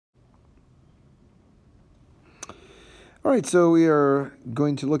All right, so we are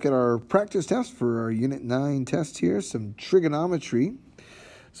going to look at our practice test for our Unit 9 test here, some trigonometry.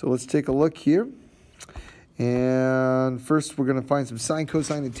 So let's take a look here. And first we're going to find some sine,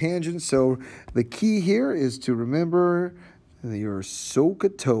 cosine, and tangent. So the key here is to remember your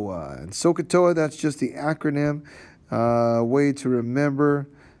SOHCAHTOA. And SOHCAHTOA, that's just the acronym way to remember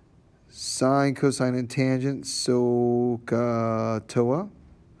sine, cosine, and tangent. SOHCAHTOA.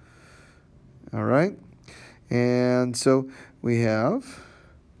 All right. And so we have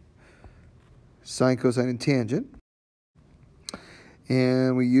sine, cosine, and tangent.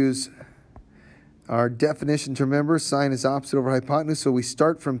 And we use our definition to remember. Sine is opposite over hypotenuse. So we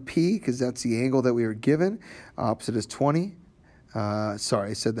start from P because that's the angle that we were given. Opposite is 20.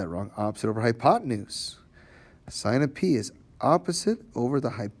 Sorry, I said that wrong. Opposite over hypotenuse. Sine of P is opposite over the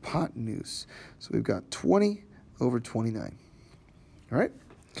hypotenuse. So we've got 20 over 29. All right.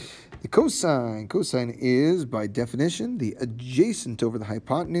 The cosine is, by definition, the adjacent over the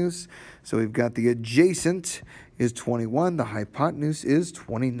hypotenuse. So we've got the adjacent is 21, the hypotenuse is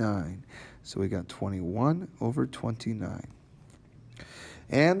 29. So we got 21 over 29.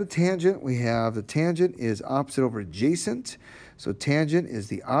 And the tangent, we have the tangent is opposite over adjacent. So tangent is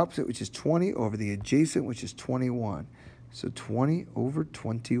the opposite, which is 20, over the adjacent, which is 21. So 20 over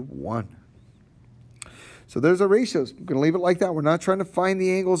 21. So there's our ratios. We're going to leave it like that. We're not trying to find the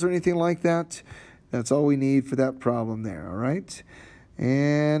angles or anything like that. That's all we need for that problem there, all right?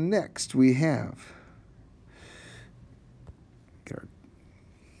 And next we have,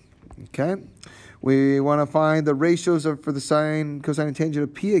 okay, we want to find the ratios for the sine, cosine, and tangent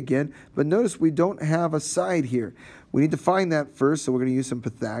of P again. But notice we don't have a side here. We need to find that first, so we're going to use some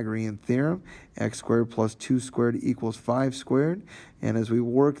Pythagorean theorem. X squared plus 2 squared equals 5 squared. And as we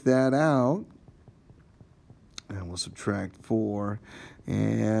work that out, and we'll subtract 4,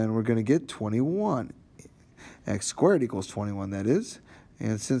 and we're going to get 21. X squared equals 21, that is.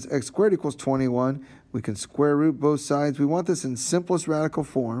 And since x squared equals 21, we can square root both sides. We want this in simplest radical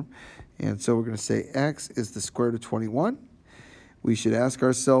form. And so we're going to say x is the square root of 21. We should ask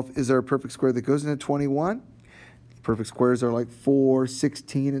ourselves, is there a perfect square that goes into 21? Perfect squares are like 4,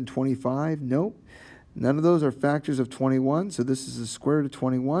 16, and 25. Nope. None of those are factors of 21. So this is the square root of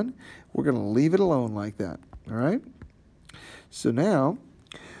 21. We're going to leave it alone like that. All right, so now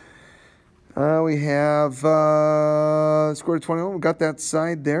we have square root of 21. We've got that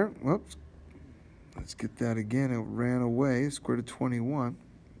side there. Whoops. Let's get that again. It ran away. Square root of 21.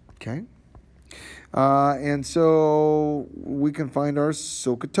 Okay. And so we can find our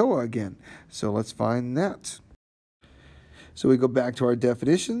SOHCAHTOA again. So let's find that. So we go back to our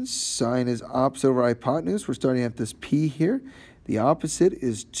definitions. Sine is opposite over hypotenuse. We're starting at this P here. The opposite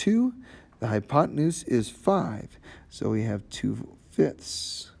is 2. The hypotenuse is 5, so we have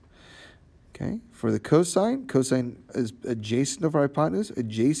 2/5. Okay, for the cosine is adjacent of our hypotenuse.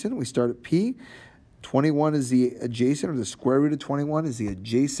 Adjacent, we start at P. 21 is the adjacent, or the square root of 21 is the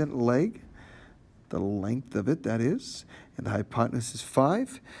adjacent leg, the length of it, that is. And the hypotenuse is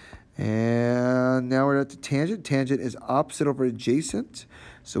 5. And now we're at the tangent. Tangent is opposite over adjacent,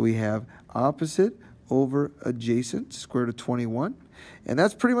 so we have opposite over adjacent, square root of 21. And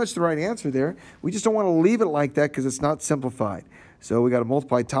that's pretty much the right answer there. We just don't want to leave it like that because it's not simplified. So we got to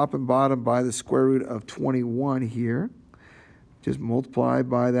multiply top and bottom by the square root of 21 here. Just multiply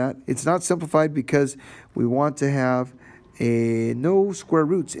by that. It's not simplified because we want to have no square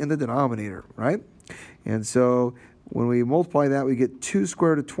roots in the denominator, right? And so when we multiply that, we get 2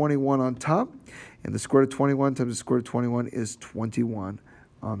 square root of 21 on top. And the square root of 21 times the square root of 21 is 21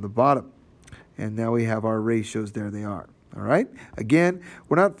 on the bottom. And now we have our ratios. There they are. All right. Again,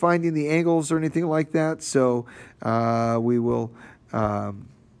 we're not finding the angles or anything like that, so we will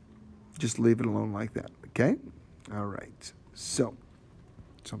just leave it alone like that. Okay. All right. So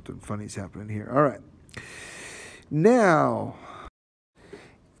something funny is happening here. All right. Now,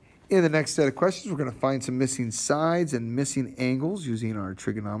 in the next set of questions, we're going to find some missing sides and missing angles using our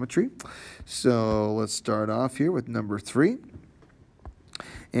trigonometry. So let's start off here with number 3.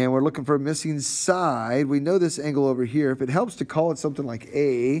 And we're looking for a missing side. We know this angle over here. If it helps to call it something like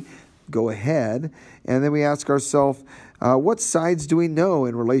A, go ahead. And then we ask ourselves, what sides do we know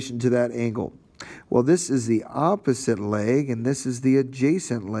in relation to that angle? Well, this is the opposite leg, and this is the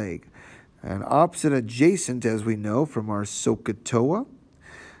adjacent leg. And opposite adjacent, as we know from our SOHCAHTOA.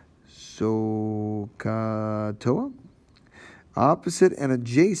 SOHCAHTOA. Opposite and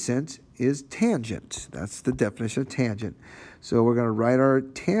adjacent is tangent. That's the definition of tangent. So we're going to write our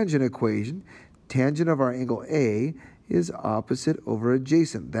tangent equation. Tangent of our angle A is opposite over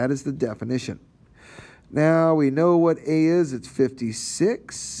adjacent. That is the definition. Now we know what A is. It's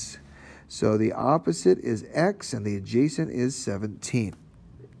 56. So the opposite is x, and the adjacent is 17.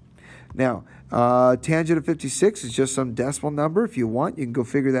 Now, tangent of 56 is just some decimal number. If you want, you can go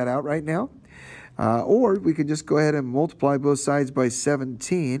figure that out right now. Or we can just go ahead and multiply both sides by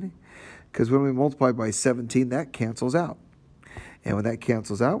 17, because when we multiply by 17, that cancels out. And when that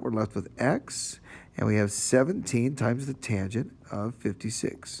cancels out, we're left with x, and we have 17 times the tangent of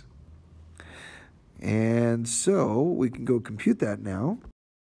 56. And so we can go compute that now.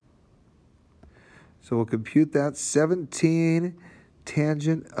 So we'll compute that 17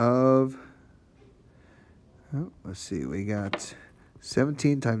 tangent of, let's see, we got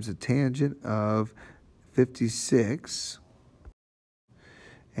 17 times the tangent of 56,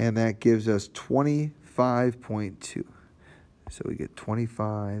 and that gives us 25.2. So we get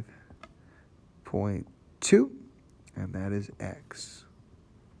 25.2, and that is x.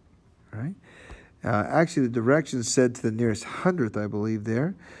 All right. Actually, the directions said to the nearest hundredth, I believe,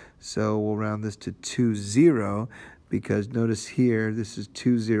 there. So we'll round this to 20, because notice here, this is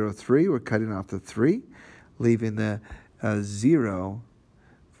 203. We're cutting off the 3, leaving the 0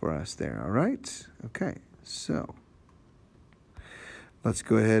 for us there, all right? Okay, so let's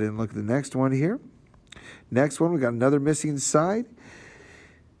go ahead and look at the next one here. Next one, we got another missing side.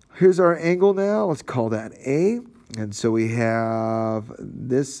 Here's our angle now. Let's call that A. And so we have,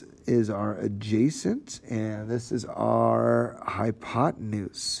 this is our adjacent, and this is our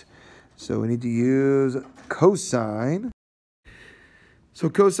hypotenuse. So we need to use cosine. So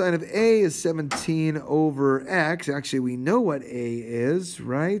cosine of A is 17 over x. Actually, we know what A is,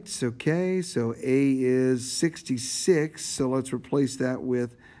 right? Okay, so A is 66. So let's replace that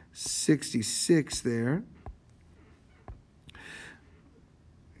with 66 there.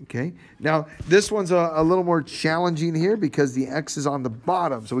 Okay, now this one's a little more challenging here because the x is on the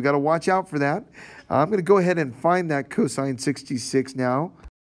bottom. So we got to watch out for that. I'm going to go ahead and find that cosine 66 now.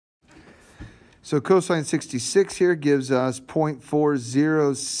 So cosine 66 here gives us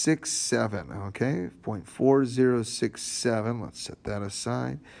 0.4067, okay? 0.4067, let's set that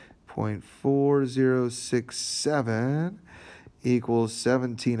aside. 0.4067 equals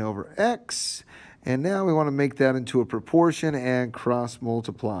 17 over x. And now we want to make that into a proportion and cross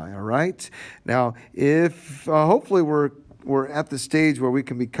multiply, all right? Now, if hopefully we're at the stage where we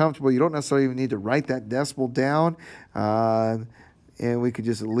can be comfortable, you don't necessarily even need to write that decimal down. And we could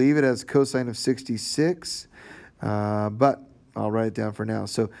just leave it as cosine of 66, but I'll write it down for now.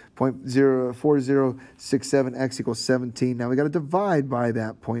 So 0.4067, x equals 17. Now we got to divide by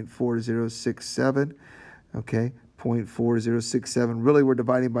that 0.4067, okay? 0.4067. Really, we're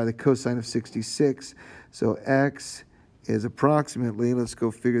dividing by the cosine of 66. So x is approximately, let's go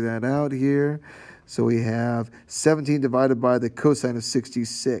figure that out here. So we have 17 divided by the cosine of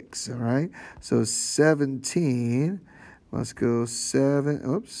 66, all right? So 17... Let's go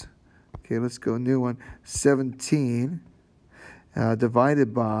let's go new one. 17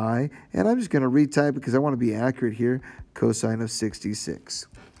 divided by, and I'm just going to retype because I want to be accurate here, cosine of 66.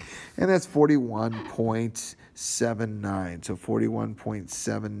 And that's 41.79. So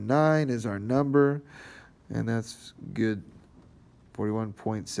 41.79 is our number, and that's good.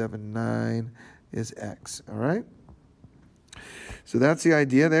 41.79 is x, all right? So that's the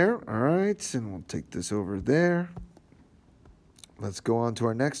idea there, all right? And we'll take this over there. Let's go on to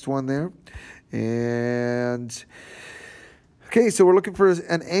our next one there. And, okay, so we're looking for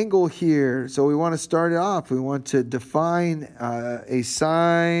an angle here. So we want to start it off. We want to define a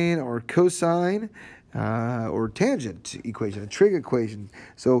sine or cosine or tangent equation, a trig equation.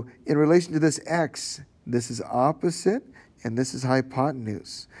 So in relation to this x, this is opposite and this is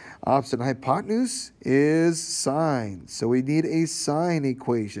hypotenuse. Opposite and hypotenuse is sine. So we need a sine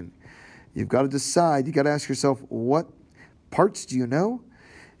equation. You've got to decide. You've got to ask yourself, what parts do you know?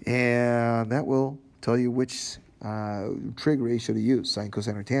 And that will tell you which trig ratio to use, sine,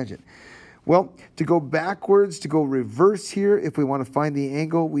 cosine, or tangent. Well, to go backwards, to go reverse here, if we want to find the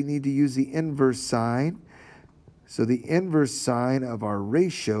angle, we need to use the inverse sign. So the inverse sign of our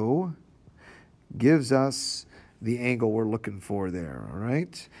ratio gives us the angle we're looking for there, all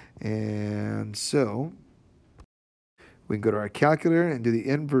right? And so we can go to our calculator and do the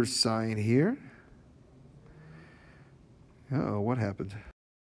inverse sign here. Uh-oh, what happened?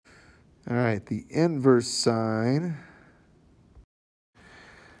 All right, the inverse sign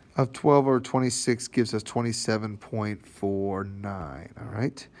of 12 over 26 gives us 27.49, all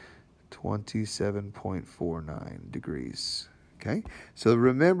right? 27.49 degrees, okay? So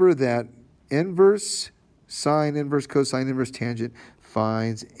remember that inverse sine, inverse cosine, inverse tangent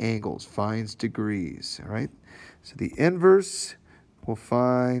finds angles, finds degrees, all right? So the inverse will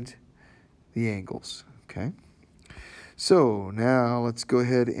find the angles, okay? So now let's go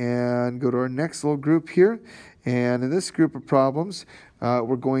ahead and go to our next little group here. And in this group of problems,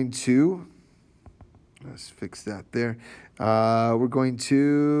 we're going to, let's fix that there. We're going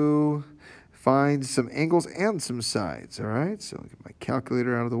to find some angles and some sides, all right? So I'll get my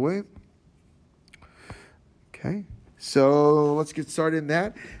calculator out of the way. Okay. So let's get started in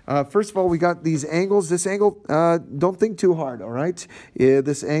that. First of all, we got these angles. This angle, don't think too hard, all right?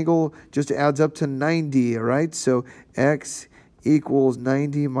 This angle just adds up to 90, all right? So x equals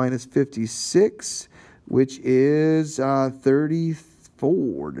 90 minus 56, which is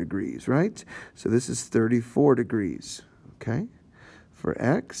 34 degrees, right? So this is 34 degrees, okay, for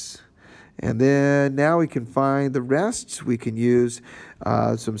x. And then now we can find the rest. We can use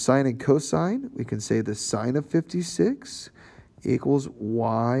some sine and cosine. We can say the sine of 56 equals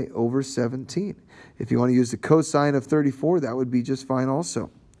y over 17. If you want to use the cosine of 34, that would be just fine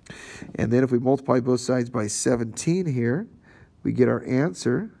also. And then if we multiply both sides by 17 here, we get our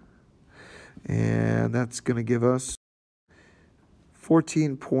answer. And that's going to give us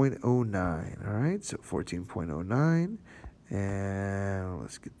 14.09. All right, so 14.09. And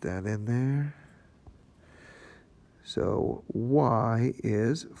let's get that in there. So y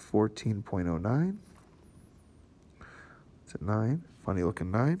is 14.09. It's a 9, funny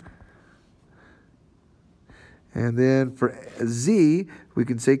looking 9. And then for z, we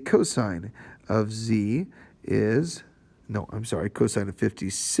can say cosine of z is, no, I'm sorry, cosine of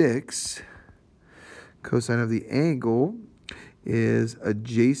 56. Cosine of the angle is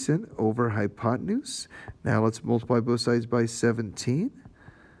adjacent over hypotenuse. Now let's multiply both sides by 17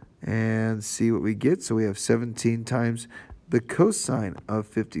 and see what we get. So we have 17 times the cosine of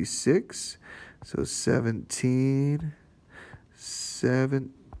 56. So 17,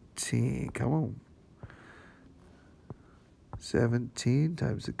 come on. 17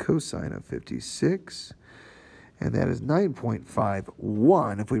 times the cosine of 56. And that is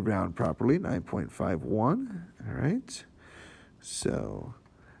 9.51 if we round properly, 9.51, all right? So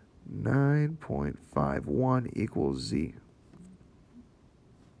 9.51 equals z.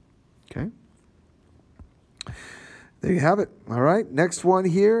 Okay. There you have it. All right. Next one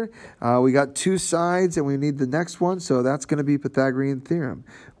here. We got two sides and we need the next one. So that's going to be Pythagorean theorem.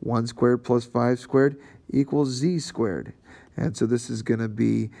 1 squared plus 5 squared equals z squared. And so this is going to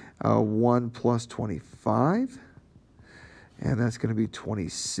be 1 plus 25. And that's going to be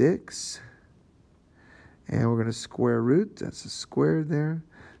 26. And we're going to square root. That's a square there.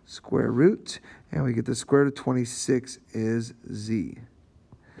 Square root. And we get the square root of 26 is z.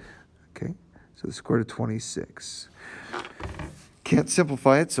 Okay. So the square root of 26. Can't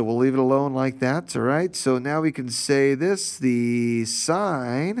simplify it, so we'll leave it alone like that. All right. So now we can say this. The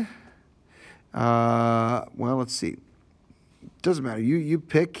sine. Well, let's see. Doesn't matter. You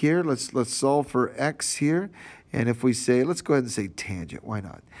pick here. Let's solve for x here. And if we say, let's go ahead and say tangent. Why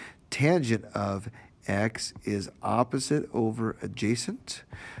not? Tangent of x is opposite over adjacent.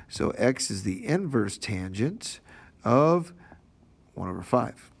 So x is the inverse tangent of 1 over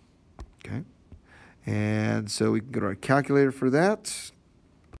 5. Okay. And so we can go to our calculator for that.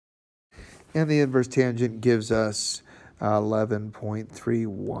 And the inverse tangent gives us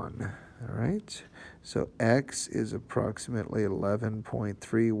 11.31. All right. So x is approximately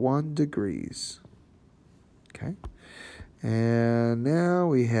 11.31 degrees. Okay. And now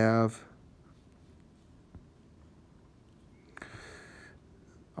we have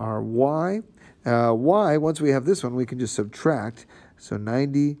our y. Y, once we have this one, we can just subtract. So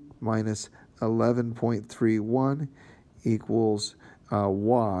 90 minus 11.31 equals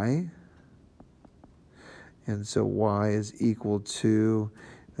y. And so y is equal to,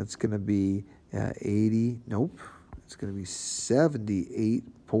 that's going to be 80, nope, it's going to be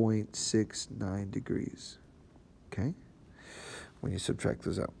 78.69 degrees. Okay, when you subtract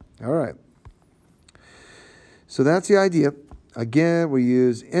those out. All right. So that's the idea. Again, we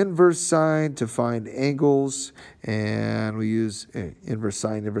use inverse sine to find angles, and we use inverse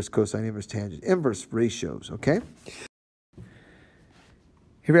sine, inverse cosine, inverse tangent, inverse ratios, okay?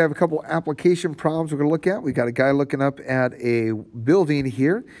 Here we have a couple application problems we're going to look at. We got a guy looking up at a building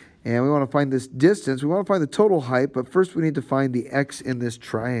here, and we want to find this distance. We want to find the total height, but first we need to find the x in this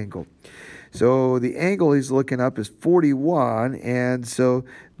triangle. So the angle he's looking up is 41, and so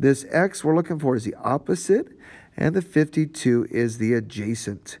this x we're looking for is the opposite, and the 52 is the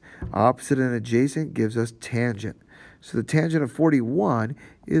adjacent. Opposite and adjacent gives us tangent. So the tangent of 41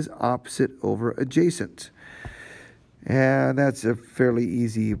 is opposite over adjacent. And that's a fairly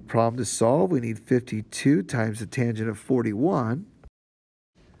easy problem to solve. We need 52 times the tangent of 41.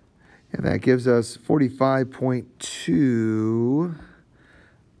 And that gives us 45.20.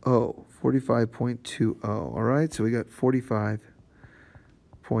 45.20. All right, so we got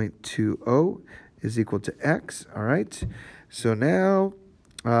 45.20 is equal to x. All right, so now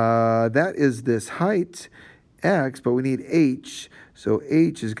that is this height, x, but we need h. So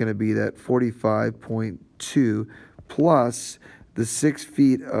h is going to be that 45.2 plus the 6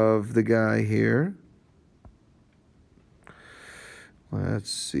 feet of the guy here. Let's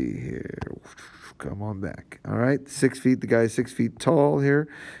see here. Come on back. All right, 6 feet. The guy is 6 feet tall here.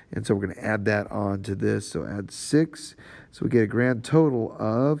 And so we're going to add that on to this. So add 6. So we get a grand total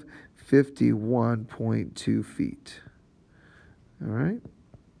of 51.2 feet. All right.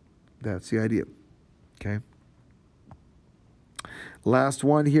 That's the idea. Okay. Last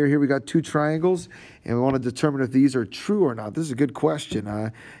one here. Here we got two triangles, and we want to determine if these are true or not. This is a good question,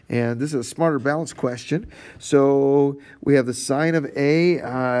 and this is a smarter balance question. So we have the sine of A.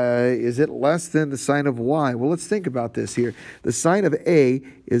 Is it less than the sine of Y? Well, let's think about this here. The sine of A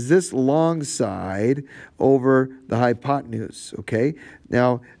is this long side over the hypotenuse, okay?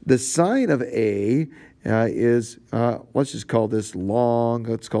 Now, the sine of A is, let's just call this long,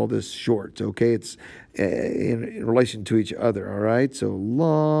 let's call this short, okay? It's in relation to each other, all right? So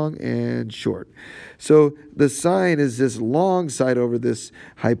long and short. So the sine is this long side over this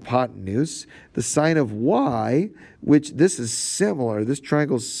hypotenuse. The sine of y, which this is similar, this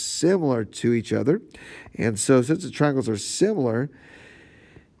triangle is similar to each other. And so since the triangles are similar,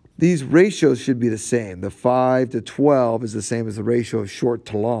 these ratios should be the same. The 5 to 12 is the same as the ratio of short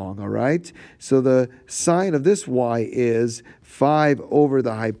to long, all right? So the sine of this y is 5 over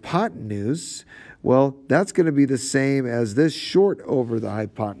the hypotenuse. Well, that's going to be the same as this short over the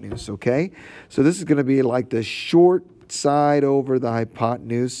hypotenuse, okay? So this is going to be like the short side over the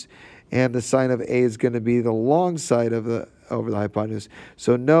hypotenuse, and the sine of A is going to be the long side of over the hypotenuse.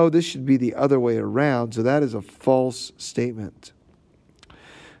 So no, this should be the other way around, so that is a false statement.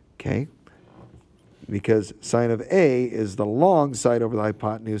 Okay, because sine of A is the long side over the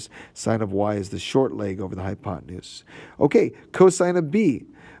hypotenuse, sine of Y is the short leg over the hypotenuse. Okay, cosine of B.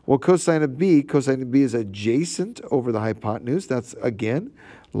 Well, cosine of B is adjacent over the hypotenuse. That's, again,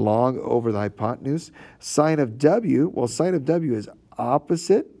 long over the hypotenuse. Sine of W, well, sine of W is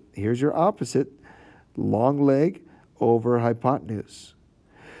opposite. Here's your opposite, long leg over hypotenuse.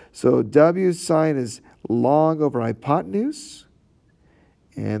 So W sine is long over hypotenuse.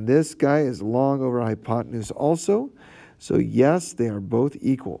 And this guy is long over hypotenuse also. So yes, they are both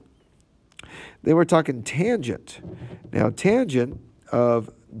equal. Then we're talking tangent. Now tangent of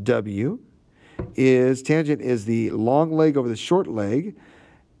W is, tangent is the long leg over the short leg.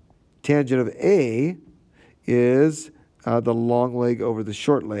 Tangent of A is the long leg over the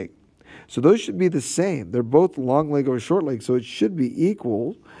short leg. So those should be the same. They're both long leg over short leg, so it should be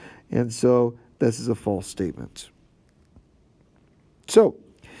equal. And so this is a false statement. So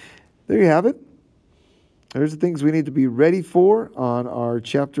there you have it. There's the things we need to be ready for on our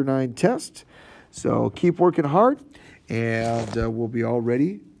Chapter 9 test. So keep working hard, and we'll be all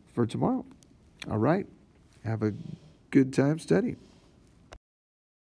ready for tomorrow. All right. Have a good time studying.